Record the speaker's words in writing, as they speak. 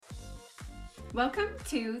Welcome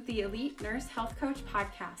to the Elite Nurse Health Coach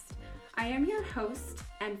Podcast. I am your host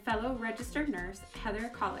and fellow registered nurse, Heather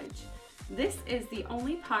College. This is the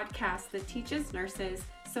only podcast that teaches nurses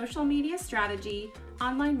social media strategy,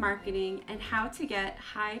 online marketing, and how to get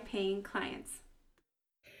high-paying clients.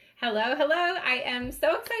 Hello. I am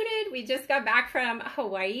so excited. We just got back from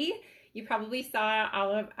Hawaii. You probably saw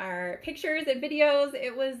all of our pictures and videos.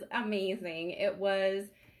 It was amazing. It was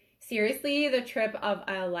seriously the trip of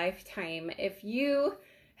a lifetime. If you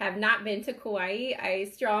have not been to Kauai,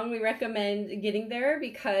 I strongly recommend getting there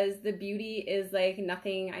because the beauty is like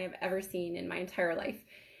nothing I have ever seen in my entire life.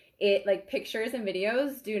 It, like, pictures and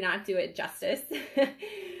videos do not do it justice.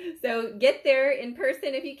 So get there in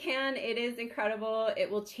person if you can. It is incredible.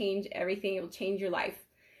 It will change everything. It will change your life.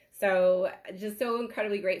 So just so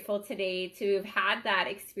incredibly grateful today to have had that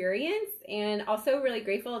experience, and also really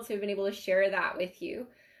grateful to have been able to share that with you.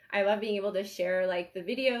 I love being able to share like the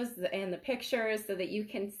videos and the pictures so that you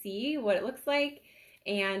can see what it looks like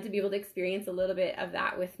and to be able to experience a little bit of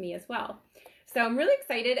that with me as well. So I'm really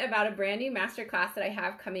excited about a brand new masterclass that I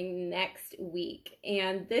have coming next week.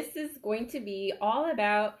 And this is going to be all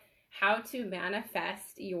about how to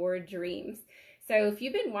manifest your dreams. So if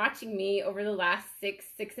you've been watching me over the last six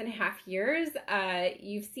and a half years,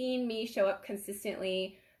 you've seen me show up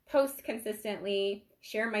consistently, post consistently,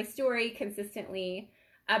 share my story consistently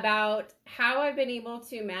about how I've been able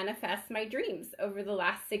to manifest my dreams over the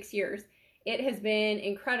last 6 years. It has been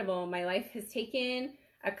incredible. My life has taken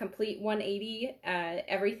a complete 180.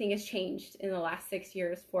 Everything has changed in the last 6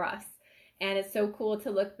 years for us. And it's so cool to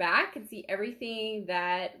look back and see everything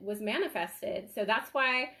that was manifested. So that's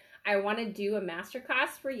why I want to do a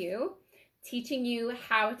masterclass for you, teaching you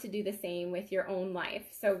how to do the same with your own life.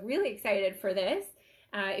 So really excited for this.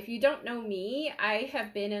 If you don't know me, I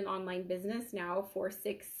have been in online business now for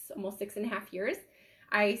almost 6.5 years.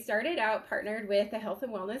 I started out partnered with a health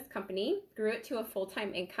and wellness company, grew it to a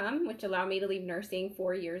full-time income, which allowed me to leave nursing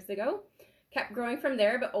 4 years ago. Kept growing from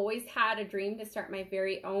there, but always had a dream to start my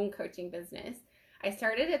very own coaching business. I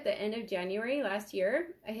started at the end of January last year.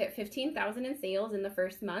 I hit 15,000 in sales in the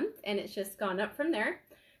first month, and it's just gone up from there.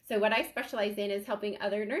 So what I specialize in is helping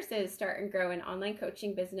other nurses start and grow an online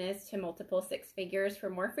coaching business to multiple six figures for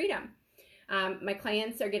more freedom. My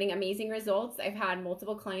clients are getting amazing results. I've had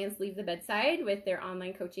multiple clients leave the bedside with their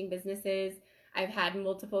online coaching businesses. I've had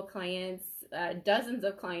multiple clients, dozens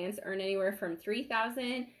of clients earn anywhere from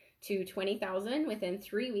 $3,000 to $20,000 within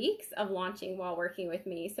 3 weeks of launching while working with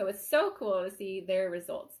me. So it's so cool to see their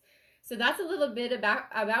results. So that's a little bit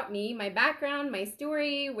about me, my background, my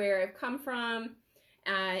story, where I've come from,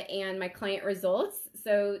 and my client results.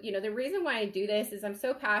 So, the reason why I do this is I'm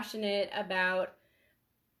so passionate about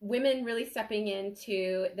women really stepping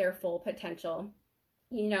into their full potential.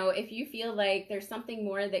 If you feel like there's something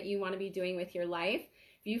more that you want to be doing with your life,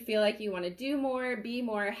 if you feel like you want to do more, be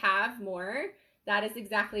more, have more, that is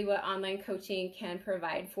exactly what online coaching can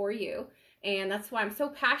provide for you. And that's why I'm so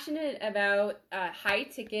passionate about high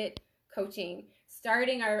ticket coaching,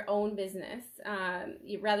 starting our own business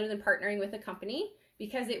rather than partnering with a company,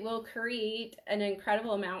 because it will create an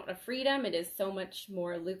incredible amount of freedom. It is so much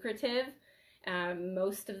more lucrative.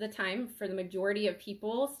 Most of the time, for the majority of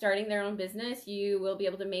people starting their own business, you will be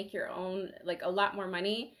able to make your own, like, a lot more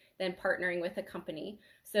money than partnering with a company.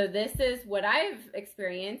 So this is what I've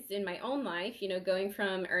experienced in my own life, going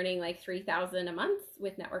from earning like $3,000 a month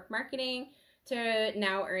with network marketing to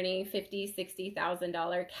now earning $50,000,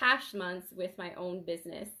 $60,000 cash months with my own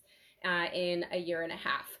business in a year and a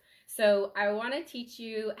half. So I want to teach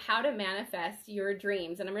you how to manifest your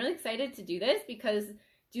dreams. And I'm really excited to do this because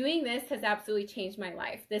doing this has absolutely changed my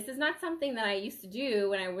life. This is not something that I used to do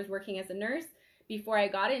when I was working as a nurse before I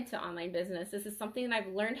got into online business. This is something that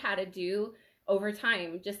I've learned how to do over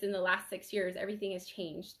time. Just in the last 6 years, everything has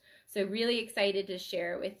changed. So really excited to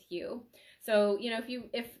share with you. So,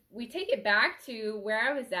 if we take it back to where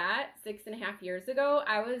I was at 6.5 years ago,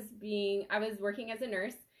 I was working as a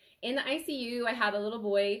nurse in the ICU. I had a little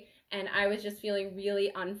boy, and I was just feeling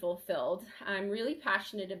really unfulfilled. I'm really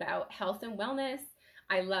passionate about health and wellness.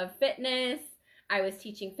 I love fitness. I was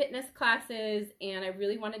teaching fitness classes, and I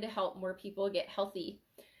really wanted to help more people get healthy.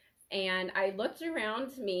 And I looked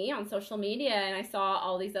around me on social media, and I saw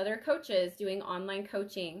all these other coaches doing online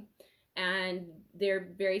coaching, and they're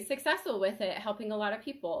very successful with it, helping a lot of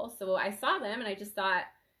people. So I saw them, and I just thought,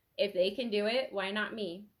 if they can do it, why not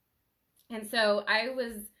me? And so I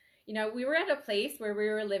was, we were at a place where we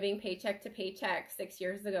were living paycheck to paycheck 6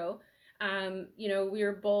 years ago. We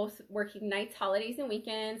were both working nights, holidays, and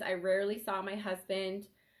weekends. I rarely saw my husband.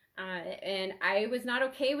 And I was not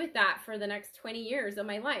okay with that for the next 20 years of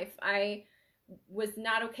my life. I was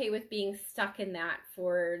not okay with being stuck in that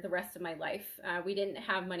for the rest of my life. We didn't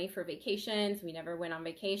have money for vacations. We never went on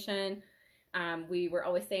vacation. We were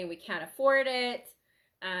always saying we can't afford it,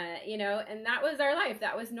 and that was our life.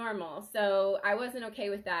 That was normal. So I wasn't okay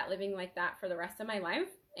with that, living like that for the rest of my life.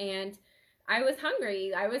 And I was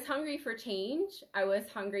hungry. I was hungry for change. I was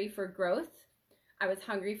hungry for growth. I was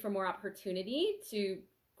hungry for more opportunity to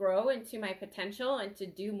grow into my potential and to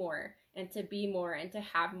do more and to be more and to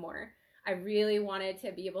have more. I really wanted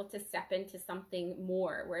to be able to step into something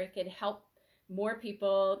more where I could help more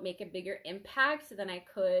people, make a bigger impact than I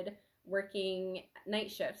could working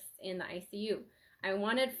night shifts in the ICU. I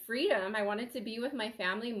wanted freedom. I wanted to be with my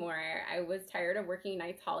family more. I was tired of working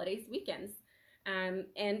nights, holidays, weekends.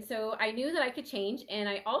 And so I knew that I could change. And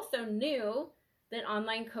I also knew that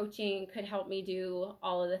online coaching could help me do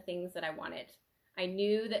all of the things that I wanted. I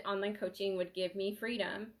knew that online coaching would give me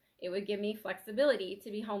freedom. It would give me flexibility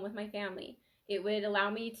to be home with my family. It would allow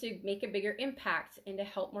me to make a bigger impact and to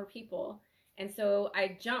help more people. And so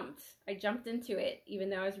I jumped into it, even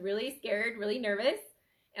though I was really scared, really nervous.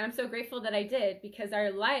 And I'm so grateful that I did, because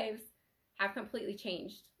our lives have completely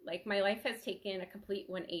changed. Like, my life has taken a complete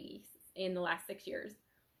 180 in the last 6 years.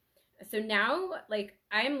 So now, like,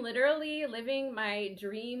 I'm literally living my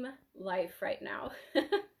dream life right now.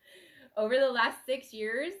 Over the last 6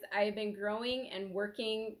 years, I've been growing and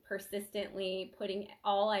working persistently, putting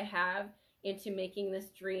all I have into making this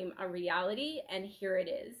dream a reality, and here it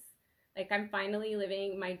is. Like, I'm finally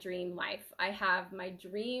living my dream life. I have my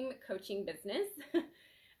dream coaching business,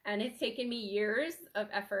 and it's taken me years of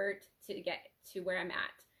effort to get to where I'm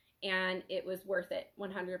at, and it was worth it,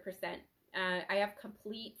 100%. I have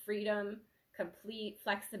complete freedom, complete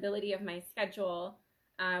flexibility of my schedule.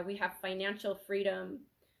 We have financial freedom.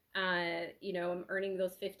 I'm earning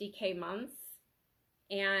those 50K months,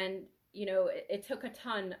 and it took a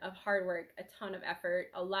ton of hard work, a ton of effort,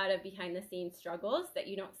 a lot of behind the scenes struggles that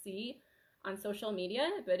you don't see on social media,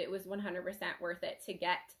 but it was 100% worth it to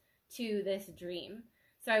get to this dream.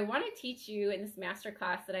 So I want to teach you in this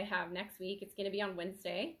masterclass that I have next week. It's going to be on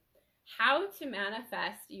Wednesday, how to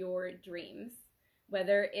manifest your dreams,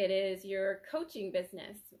 whether it is your coaching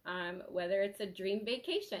business, whether it's a dream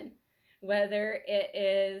vacation, whether it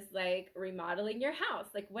is like remodeling your house,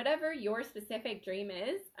 like whatever your specific dream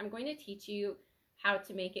is, I'm going to teach you how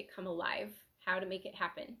to make it come alive, how to make it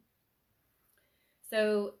happen.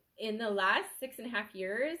 So in the last 6.5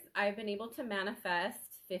 years, I've been able to manifest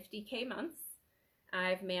 50K months.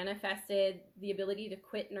 I've manifested the ability to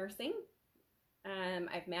quit nursing.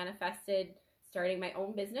 I've manifested starting my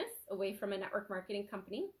own business away from a network marketing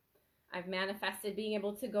company. I've manifested being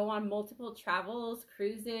able to go on multiple travels,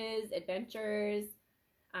 cruises, adventures.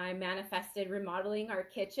 I manifested remodeling our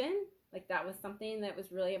kitchen. Like, that was something that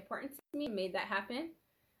was really important to me, made that happen.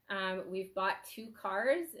 We've bought 2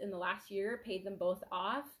 cars in the last year, paid them both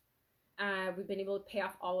off. We've been able to pay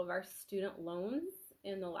off all of our student loans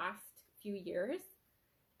in the last few years.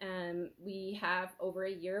 We have over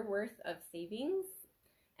a year worth of savings.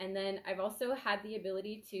 And then I've also had the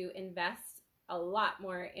ability to invest a lot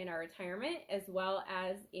more in our retirement, as well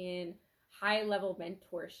as in high-level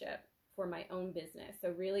mentorship for my own business.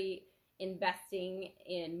 So really investing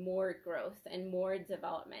in more growth and more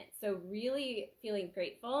development. So really feeling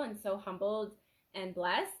grateful and so humbled and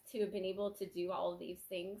blessed to have been able to do all of these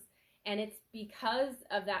things. And it's because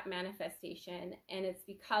of that manifestation, and it's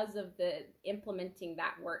because of the implementing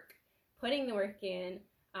that work, putting the work in,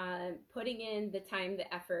 putting in the time,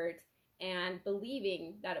 the effort, and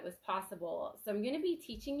believing that it was possible. So I'm going to be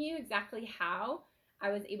teaching you exactly how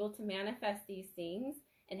I was able to manifest these things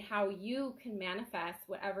and how you can manifest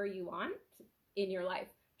whatever you want in your life,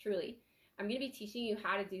 truly. I'm going to be teaching you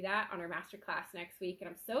how to do that on our masterclass next week, and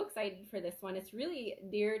I'm so excited for this one. It's really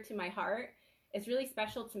dear to my heart. It's really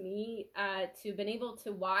special to me to have been able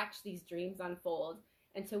to watch these dreams unfold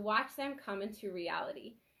and to watch them come into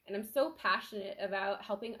reality. And I'm so passionate about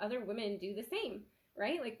helping other women do the same,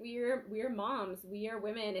 right? Like, we're moms, we are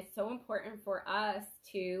women. It's so important for us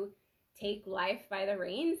to take life by the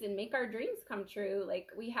reins and make our dreams come true. Like,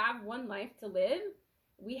 we have one life to live.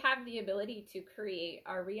 We have the ability to create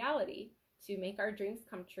our reality, to make our dreams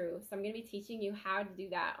come true. So I'm going to be teaching you how to do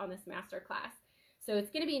that on this masterclass. So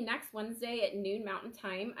it's going to be next Wednesday at noon Mountain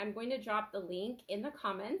Time. I'm going to drop the link in the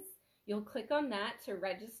comments. You'll click on that to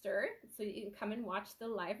register so you can come and watch the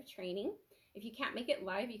live training. If you can't make it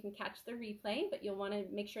live, you can catch the replay, but you'll want to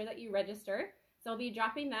make sure that you register. So I'll be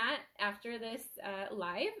dropping that after this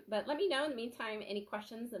live, but let me know in the meantime any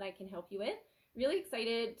questions that I can help you with. Really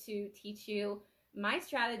excited to teach you my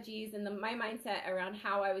strategies and my mindset around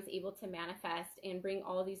how I was able to manifest and bring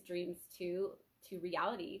all these dreams to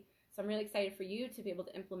reality. So I'm really excited for you to be able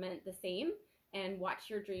to implement the same and watch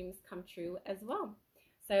your dreams come true as well.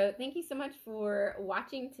 So thank you so much for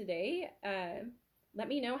watching today. Let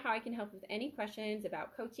me know how I can help with any questions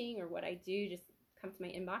about coaching or what I do. Just come to my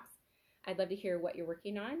inbox. I'd love to hear what you're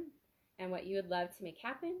working on and what you would love to make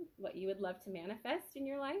happen, what you would love to manifest in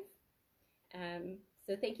your life.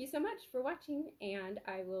 So thank you so much for watching, and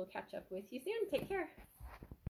I will catch up with you soon. Take care.